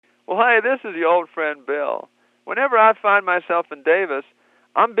Well, hey, this is your old friend Bill. Whenever I find myself in Davis,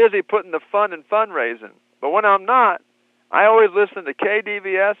 I'm busy putting the fun in fundraising. But when I'm not, I always listen to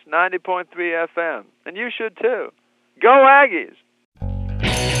KDVS 90.3 FM, and you should too. Go Aggies!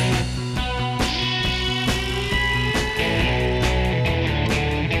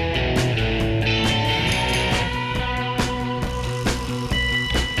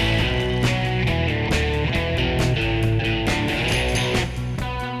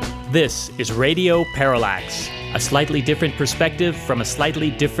 This is Radio Parallax, a slightly different perspective from a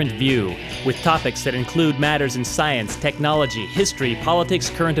slightly different view, with topics that include matters in science, technology, history, politics,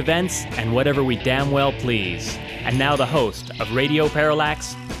 current events, and whatever we damn well please. And now the host of Radio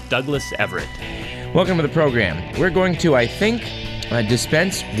Parallax, Douglas Everett. Welcome to the program. We're going to, I think,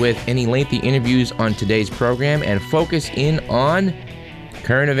 dispense with any lengthy interviews on today's program and focus in on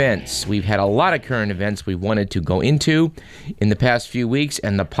current events. We've had a lot of current events we wanted to go into in the past few weeks,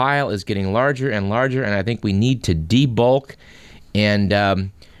 and the pile is getting larger and larger, and I think we need to debulk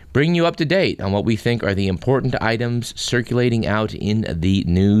and bring you up to date on what we think are the important items circulating out in the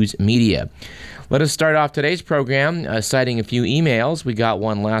news media. Let us start off today's program citing a few emails. We got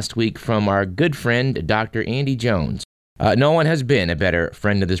one last week from our good friend, Dr. Andy Jones. No one has been a better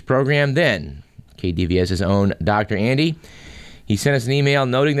friend of this program than KDVS's own Dr. Andy. He sent us an email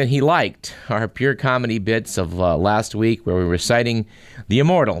noting that he liked our pure comedy bits of last week where we were citing the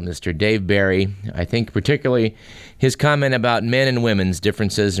immortal Mr. Dave Barry. I think particularly his comment about men and women's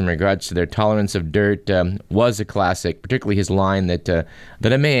differences in regards to their tolerance of dirt was a classic, particularly his line that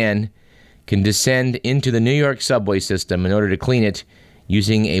a man can descend into the New York subway system in order to clean it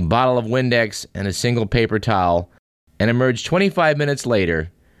using a bottle of Windex and a single paper towel and emerge 25 minutes later,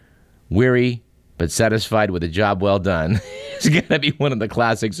 weary but satisfied with a job well done. It's going to be one of the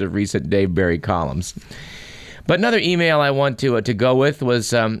classics of recent Dave Barry columns. But another email I want to go with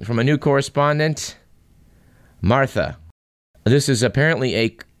was from a new correspondent, Martha. This is apparently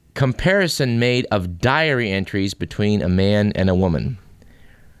a comparison made of diary entries between a man and a woman.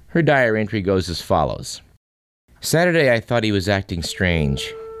 Her diary entry goes as follows. Saturday, I thought he was acting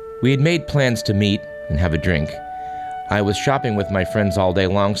strange. We had made plans to meet and have a drink. I was shopping with my friends all day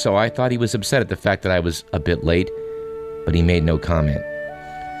long, so I thought he was upset at the fact that I was a bit late, but he made no comment.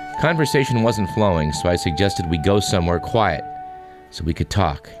 Conversation wasn't flowing, so I suggested we go somewhere quiet so we could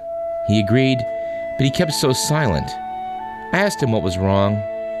talk. He agreed, but he kept so silent. I asked him what was wrong.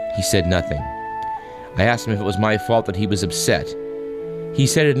 He said nothing. I asked him if it was my fault that he was upset. He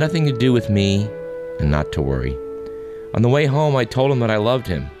said it had nothing to do with me and not to worry. On the way home, I told him that I loved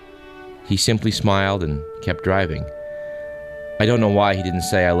him. He simply smiled and kept driving. I don't know why he didn't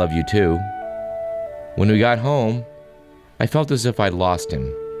say I love you too. When we got home, I felt as if I'd lost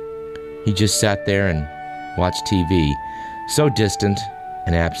him. He just sat there and watched TV, so distant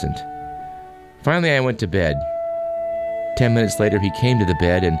and absent. Finally, I went to bed. 10 minutes later, he came to the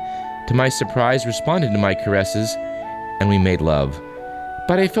bed and, to my surprise, responded to my caresses, and we made love.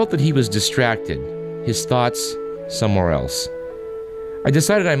 But I felt that he was distracted, his thoughts somewhere else. I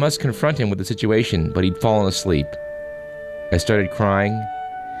decided I must confront him with the situation, but he'd fallen asleep. I started crying,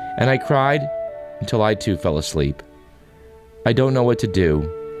 and I cried until I too fell asleep. I don't know what to do.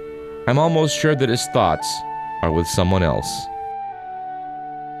 I'm almost sure that his thoughts are with someone else.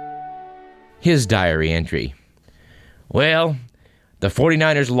 His diary entry. Well, the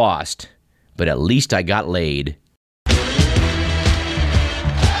 49ers lost, but at least I got laid.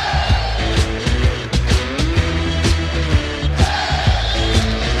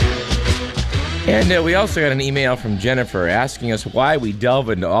 And we also got an email from Jennifer asking us why we delve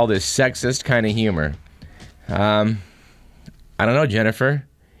into all this sexist kind of humor. I don't know, Jennifer.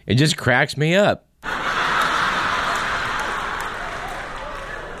 It just cracks me up.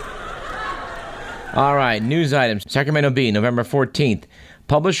 All right, news items. Sacramento Bee, November 14th.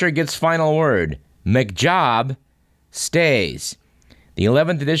 Publisher gets final word. McJob stays. The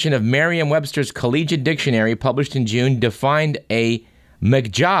 11th edition of Merriam-Webster's Collegiate Dictionary, published in June, defined a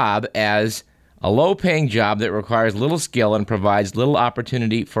McJob as a low-paying job that requires little skill and provides little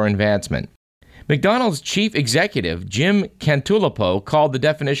opportunity for advancement. McDonald's chief executive, Jim Cantulopo, called the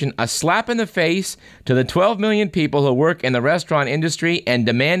definition a slap in the face to the 12 million people who work in the restaurant industry and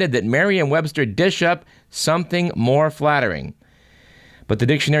demanded that Merriam-Webster dish up something more flattering. But the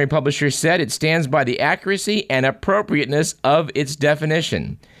dictionary publisher said it stands by the accuracy and appropriateness of its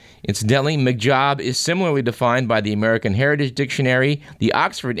definition. Incidentally, McJob is similarly defined by the American Heritage Dictionary, the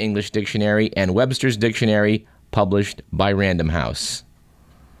Oxford English Dictionary, and Webster's Dictionary, published by Random House.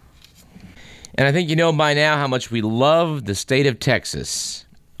 And I think you know by now how much we love the state of Texas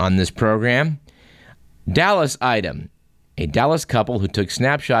on this program. Dallas item. a Dallas couple who took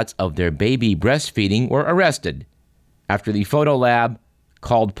snapshots of their baby breastfeeding were arrested after the photo lab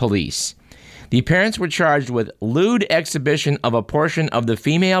called police. The parents were charged with lewd exhibition of a portion of the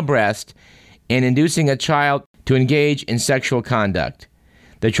female breast and inducing a child to engage in sexual conduct.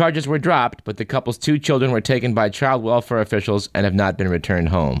 The charges were dropped, but the couple's 2 children were taken by child welfare officials and have not been returned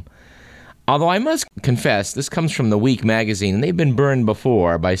home. Although I must confess, this comes from The Week magazine, and they've been burned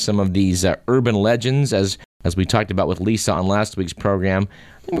before by some of these urban legends, as we talked about with Lisa on last week's program.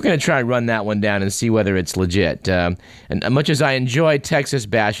 We're going to try and run that one down and see whether it's legit. And much as I enjoy Texas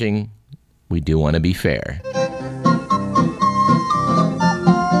bashing, we do want to be fair.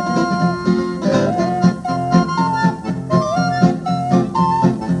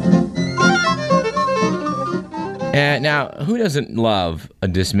 Now, who doesn't love a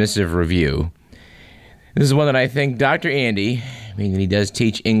dismissive review? This is one that I think Dr. Andy, being that he does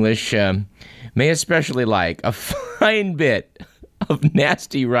teach English, may especially like. A fine bit of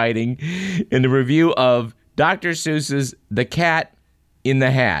nasty writing in the review of Dr. Seuss's The Cat in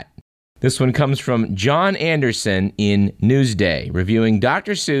the Hat. This one comes from John Anderson in Newsday, reviewing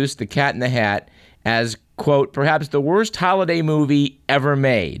Dr. Seuss, The Cat in the Hat, as, quote, perhaps the worst holiday movie ever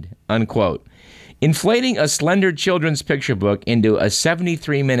made, unquote. Inflating a slender children's picture book into a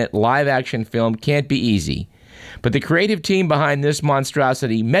 73-minute live-action film can't be easy, but the creative team behind this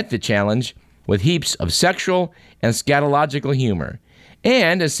monstrosity met the challenge with heaps of sexual and scatological humor,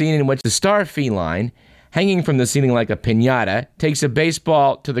 and a scene in which the star feline, hanging from the ceiling like a piñata, takes a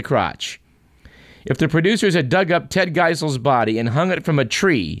baseball to the crotch. If the producers had dug up Ted Geisel's body and hung it from a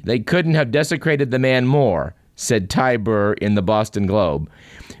tree, they couldn't have desecrated the man more, said Ty Burr in the Boston Globe.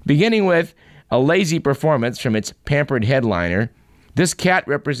 Beginning with a lazy performance from its pampered headliner, this cat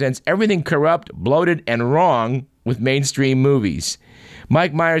represents everything corrupt, bloated, and wrong with mainstream movies.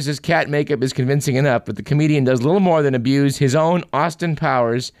 Mike Myers' cat makeup is convincing enough, but the comedian does little more than abuse his own Austin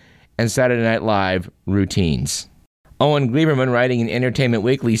Powers and Saturday Night Live routines. Owen Gleiberman, writing in Entertainment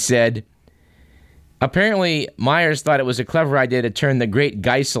Weekly, said, apparently, Myers thought it was a clever idea to turn the great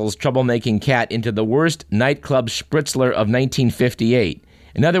Geisel's troublemaking cat into the worst nightclub spritzler of 1958.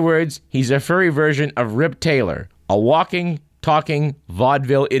 In other words, he's a furry version of Rip Taylor, a walking, talking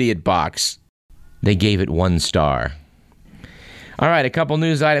vaudeville idiot box. They gave it 1 star. All right, a couple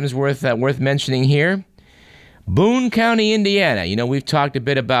news items worth mentioning here. Boone County, Indiana. You know, we've talked a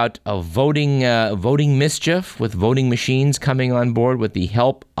bit about voting mischief with voting machines coming on board with the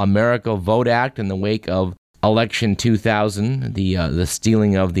Help America Vote Act in the wake of Election 2000, the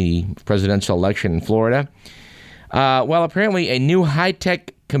stealing of the presidential election in Florida. Well, apparently a new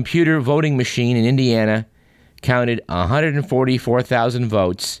high-tech computer voting machine in Indiana counted 144,000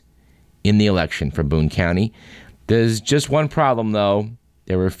 votes in the election for Boone County. There's just one problem, though.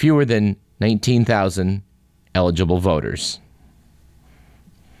 There were fewer than 19,000 eligible voters.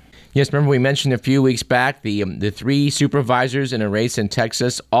 Yes, remember we mentioned a few weeks back the 3 supervisors in a race in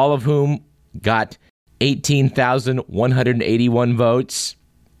Texas, all of whom got 18,181 votes.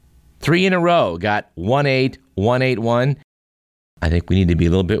 3 in a row got 18181. I think we need to be a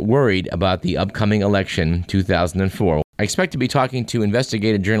little bit worried about the upcoming election, 2004. I expect to be talking to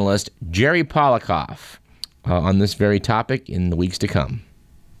investigative journalist Jerry Polikoff on this very topic in the weeks to come.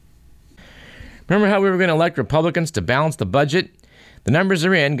 Remember how we were going to elect Republicans to balance the budget? The numbers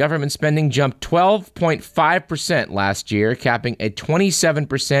are in. Government spending jumped 12.5% last year, capping a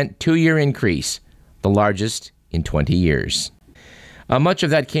 27% 2-year increase, the largest in 20 years. Much of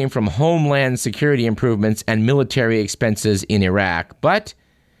that came from homeland security improvements and military expenses in Iraq, but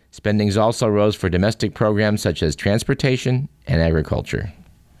spendings also rose for domestic programs such as transportation and agriculture.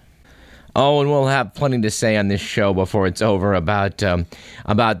 Oh, and we'll have plenty to say on this show before it's over about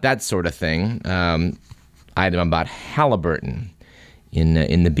that sort of thing. Item about Halliburton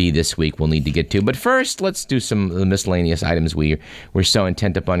in the B this week we'll need to get to. But first, let's do some of the miscellaneous items we're so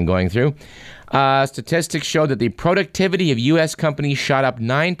intent upon going through. Statistics show that the productivity of U.S. companies shot up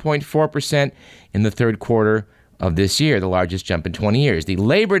 9.4% in the third quarter of this year, the largest jump in 20 years. The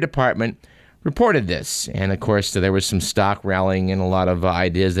Labor Department reported this, and of course there was some stock rallying and a lot of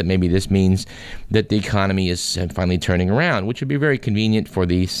ideas that maybe this means that the economy is finally turning around, which would be very convenient for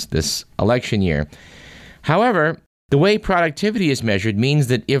this election year. However, the way productivity is measured means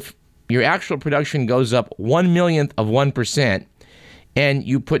that if your actual production goes up 1/millionth of 1%, and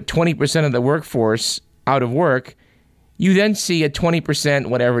you put 20% of the workforce out of work, you then see a 20%,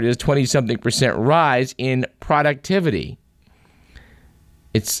 whatever it is, 20-something% rise in productivity.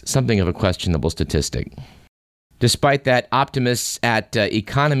 It's something of a questionable statistic. Despite that, optimists at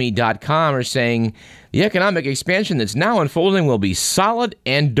economy.com are saying the economic expansion that's now unfolding will be solid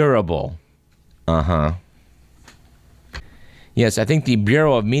and durable. Yes, I think the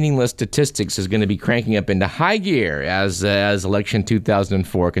Bureau of Meaningless Statistics is going to be cranking up into high gear as election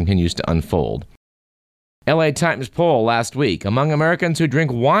 2004 continues to unfold. LA Times poll last week. Among Americans who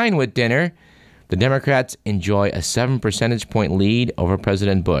drink wine with dinner, the Democrats enjoy a 7 percentage point lead over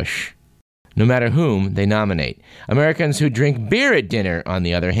President Bush, no matter whom they nominate. Americans who drink beer at dinner, on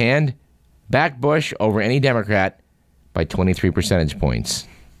the other hand, back Bush over any Democrat by 23 percentage points.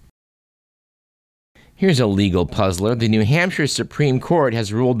 Here's a legal puzzler. The New Hampshire Supreme Court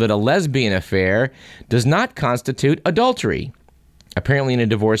has ruled that a lesbian affair does not constitute adultery. Apparently, in a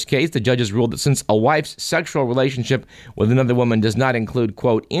divorce case, the judges ruled that since a wife's sexual relationship with another woman does not include,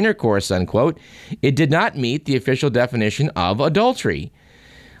 quote, intercourse, unquote, it did not meet the official definition of adultery.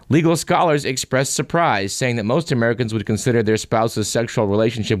 Legal scholars expressed surprise, saying that most Americans would consider their spouse's sexual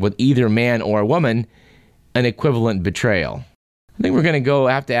relationship with either man or woman an equivalent betrayal. I think we're going to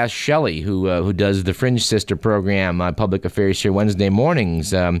have to ask Shelley, who does the Fringe Sister program, Public Affairs here Wednesday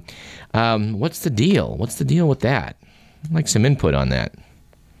mornings. What's the deal? What's the deal with that? I'd like some input on that.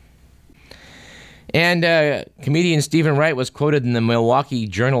 And comedian Stephen Wright was quoted in the Milwaukee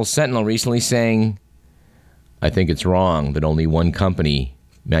Journal-Sentinel recently saying, "I think it's wrong that only one company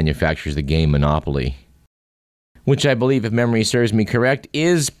manufactures the game Monopoly." Which I believe, if memory serves me correct,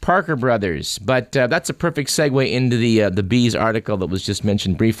 is Parker Brothers. But that's a perfect segue into the Bee's article that was just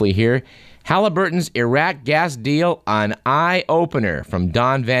mentioned briefly here. Halliburton's Iraq gas deal on eye-opener, from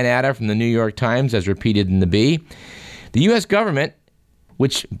Don Van Atta from the New York Times, as repeated in the Bee. The U.S. government,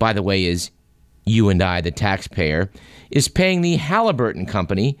 which, by the way, is you and I, the taxpayer, is paying the Halliburton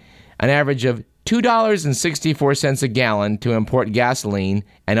Company an average of $2.64 a gallon to import gasoline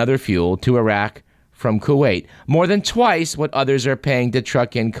and other fuel to Iraq from Kuwait, more than twice what others are paying to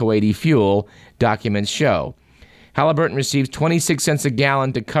truck in Kuwaiti fuel, documents show. Halliburton receives 26 cents a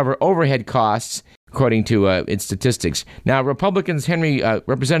gallon to cover overhead costs, according to its statistics. Now, Representatives Henry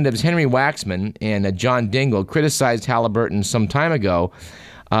Waxman and John Dingell criticized Halliburton some time ago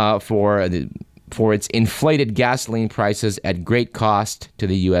for its inflated gasoline prices at great cost to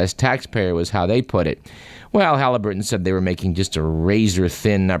the U.S. taxpayer, was how they put it. Well, Halliburton said they were making just a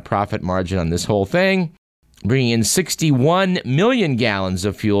razor-thin profit margin on this whole thing, bringing in 61 million gallons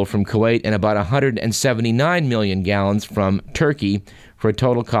of fuel from Kuwait and about 179 million gallons from Turkey for a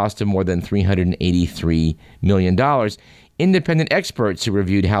total cost of more than $383 million. Independent experts who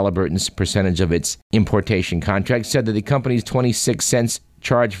reviewed Halliburton's percentage of its importation contract said that the company's 26 cents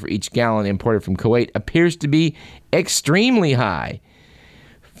charge for each gallon imported from Kuwait appears to be extremely high.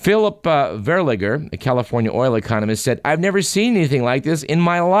 Philip Verliger, a California oil economist, said, "I've never seen anything like this in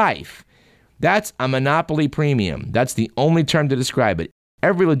my life. That's a monopoly premium. That's the only term to describe it.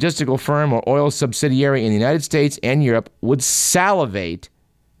 Every logistical firm or oil subsidiary in the United States and Europe would salivate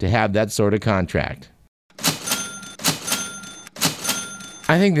to have that sort of contract."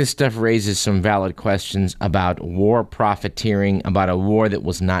 I think this stuff raises some valid questions about war profiteering, about a war that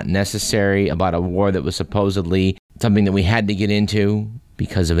was not necessary, about a war that was supposedly something that we had to get into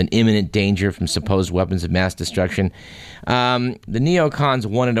because of an imminent danger from supposed weapons of mass destruction. The neocons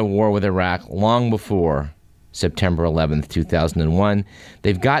wanted a war with Iraq long before September 11th, 2001.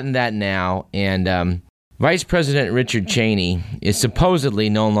 They've gotten that now, and Vice President Richard Cheney is supposedly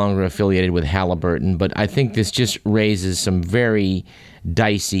no longer affiliated with Halliburton, but I think this just raises some very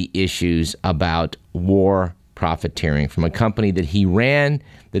dicey issues about war profiteering from a company that he ran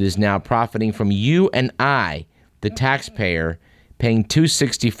that is now profiting from you and I, the taxpayer, paying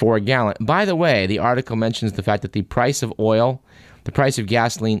 $2.64 a gallon. By the way, the article mentions the fact that the price of oil, the price of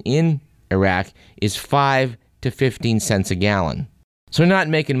gasoline in Iraq, is 5 to 15 cents a gallon. So they're not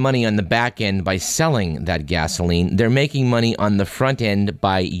making money on the back end by selling that gasoline. They're making money on the front end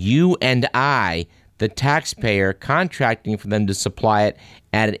by you and I, the taxpayer, contracting for them to supply it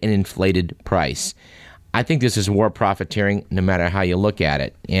at an inflated price. I think this is war profiteering no matter how you look at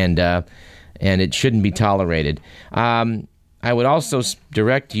it, and it shouldn't be tolerated. I would also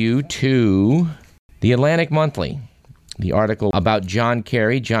direct you to the Atlantic Monthly, the article about John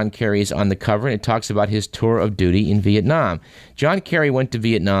Kerry. John Kerry is on the cover, and it talks about his tour of duty in Vietnam. John Kerry went to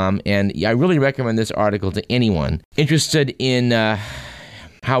Vietnam, and I really recommend this article to anyone interested in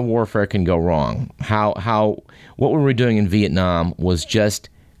how warfare can go wrong. What we were doing in Vietnam was just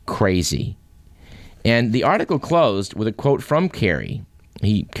crazy. And the article closed with a quote from Kerry.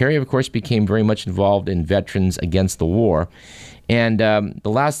 Kerry, of course, became very much involved in Veterans Against the War. And the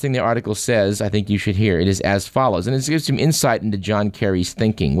last thing the article says, I think you should hear, it is as follows. And it gives some insight into John Kerry's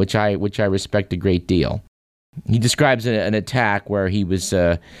thinking, which I respect a great deal. He describes an attack where he was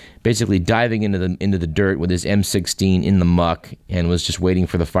basically diving into the dirt with his M16 in the muck and was just waiting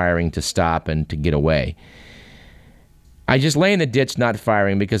for the firing to stop and to get away. I just lay in the ditch not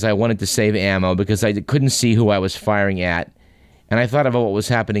firing because I wanted to save ammo, because I couldn't see who I was firing at. And I thought about what was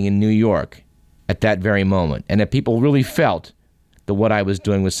happening in New York at that very moment. And if people really felt that what I was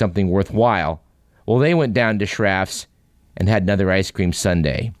doing was something worthwhile, well, they went down to Schrafft's and had another ice cream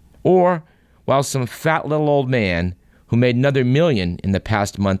sundae. Or, while some fat little old man who made another $1 million in the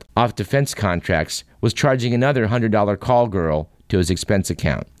past month off defense contracts was charging another $100 call girl to his expense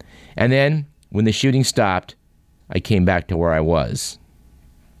account. And then, when the shooting stopped, I came back to where I was.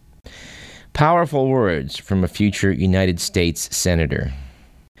 Powerful words from a future United States Senator.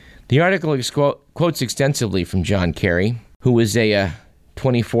 The article quotes extensively from John Kerry, who was a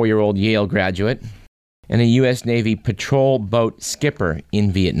 24-year-old Yale graduate and a U.S. Navy patrol boat skipper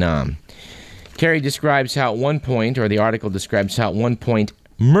in Vietnam. Kerry describes how at one point, or the article describes how at one point,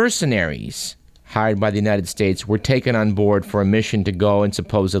 mercenaries hired by the United States were taken on board for a mission to go and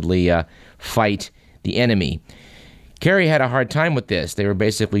supposedly fight the enemy. Kerry had a hard time with this. They were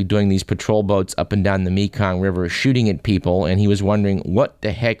basically doing these patrol boats up and down the Mekong River, shooting at people, and he was wondering what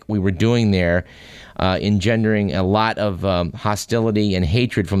the heck we were doing there, engendering a lot of hostility and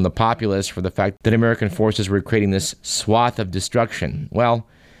hatred from the populace for the fact that American forces were creating this swath of destruction. Well,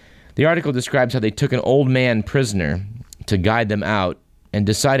 the article describes how they took an old man prisoner to guide them out and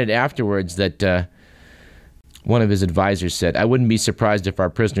decided afterwards that one of his advisors said, "I wouldn't be surprised if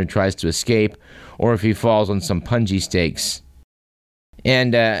our prisoner tries to escape or if he falls on some punji stakes."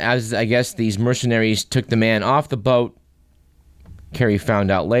 And as I guess these mercenaries took the man off the boat, Kerry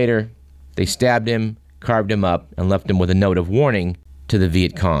found out later, they stabbed him, carved him up, and left him with a note of warning to the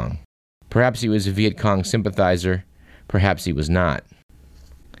Viet Cong. Perhaps he was a Viet Cong sympathizer, perhaps he was not.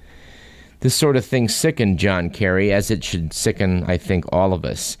 This sort of thing sickened John Kerry, as it should sicken, I think, all of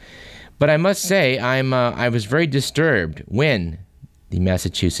us. But I must say, I was very disturbed when the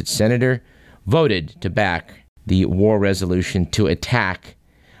Massachusetts senator voted to back the war resolution to attack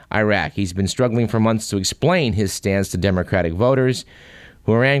Iraq. He's been struggling for months to explain his stance to Democratic voters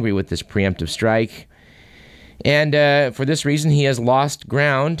who are angry with this preemptive strike. And for this reason, he has lost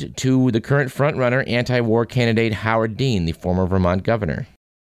ground to the current frontrunner, anti-war candidate Howard Dean, the former Vermont governor.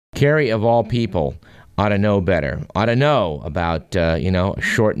 Kerry, of all people, ought to know better, ought to know about, a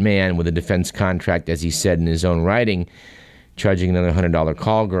short man with a defense contract, as he said in his own writing, charging another $100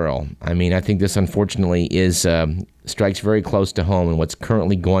 call girl. I mean, I think this, unfortunately, strikes very close to home in what's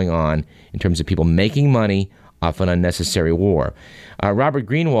currently going on in terms of people making money off an unnecessary war. Robert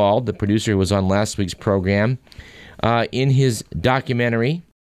Greenwald, the producer who was on last week's program, in his documentary,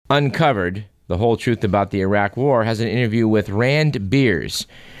 Uncovered, The Whole Truth About the Iraq War, has an interview with Rand Beers.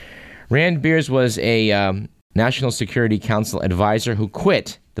 Rand Beers was a National Security Council advisor who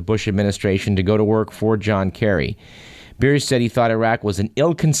quit the Bush administration to go to work for John Kerry. Beers said he thought Iraq was an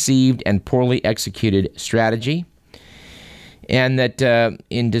ill-conceived and poorly executed strategy, and that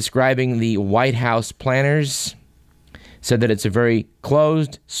in describing the White House planners, said that it's a very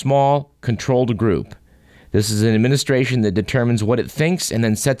closed, small, controlled group. This is an administration that determines what it thinks and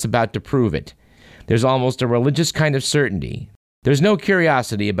then sets about to prove it. There's almost a religious kind of certainty. There's no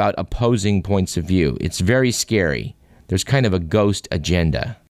curiosity about opposing points of view. It's very scary. There's kind of a ghost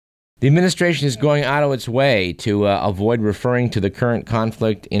agenda. The administration is going out of its way to avoid referring to the current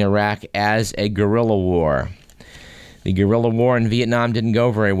conflict in Iraq as a guerrilla war. The guerrilla war in Vietnam didn't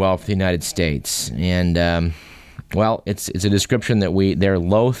go very well for the United States. And, it's a description that they're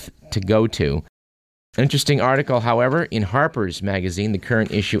loath to go to. Interesting article, however, in Harper's Magazine, the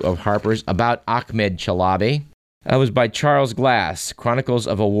current issue of Harper's, about Ahmed Chalabi. That was by Charles Glass, Chronicles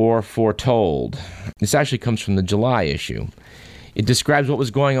of a War Foretold. This actually comes from the July issue. It describes what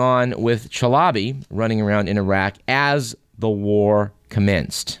was going on with Chalabi running around in Iraq as the war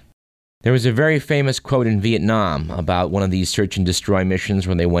commenced. There was a very famous quote in Vietnam about one of these search and destroy missions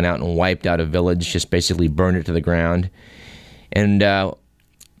where they went out and wiped out a village, just basically burned it to the ground. And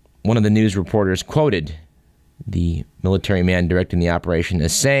one of the news reporters quoted the military man directing the operation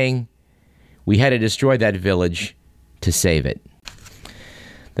as saying, "We had to destroy that village to save it."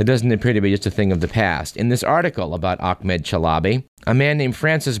 That doesn't appear to be just a thing of the past. In this article about Ahmed Chalabi, a man named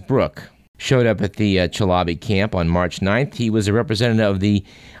Francis Brooke showed up at the Chalabi camp on March 9th. He was a representative of the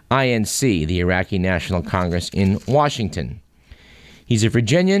INC, the Iraqi National Congress in Washington. He's a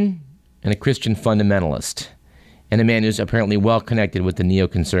Virginian and a Christian fundamentalist, and a man who's apparently well connected with the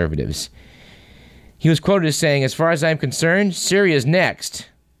neoconservatives. He was quoted as saying, "As far as I'm concerned, Syria's next.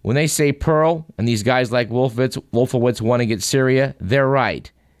 When they say Pearl and these guys like Wolfowitz want to get Syria, they're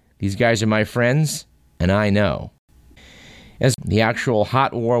right. These guys are my friends, and I know." As the actual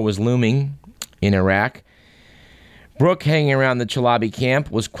hot war was looming in Iraq, Brooke, hanging around the Chalabi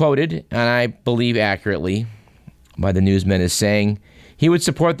camp, was quoted, and I believe accurately, by the newsmen is saying he would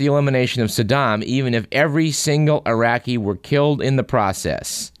support the elimination of Saddam even if every single Iraqi were killed in the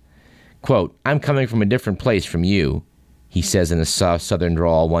process. Quote, "I'm coming from a different place from you," he says in a soft southern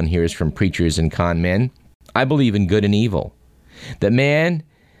drawl one hears from preachers and con men. "I believe in good and evil. That man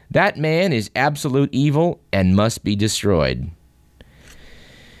is absolute evil and must be destroyed.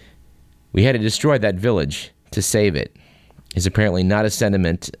 We had to destroy that village to save it," is apparently not a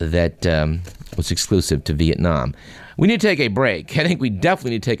sentiment that was exclusive to Vietnam. We need to take a break. I think we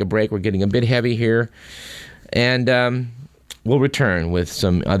definitely need to take a break. We're getting a bit heavy here. And we'll return with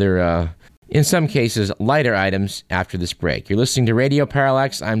some other, in some cases, lighter items after this break. You're listening to Radio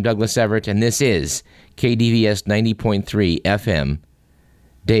Parallax. I'm Douglas Everett, and this is KDVS 90.3 FM,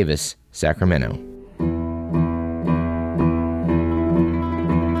 Davis, Sacramento.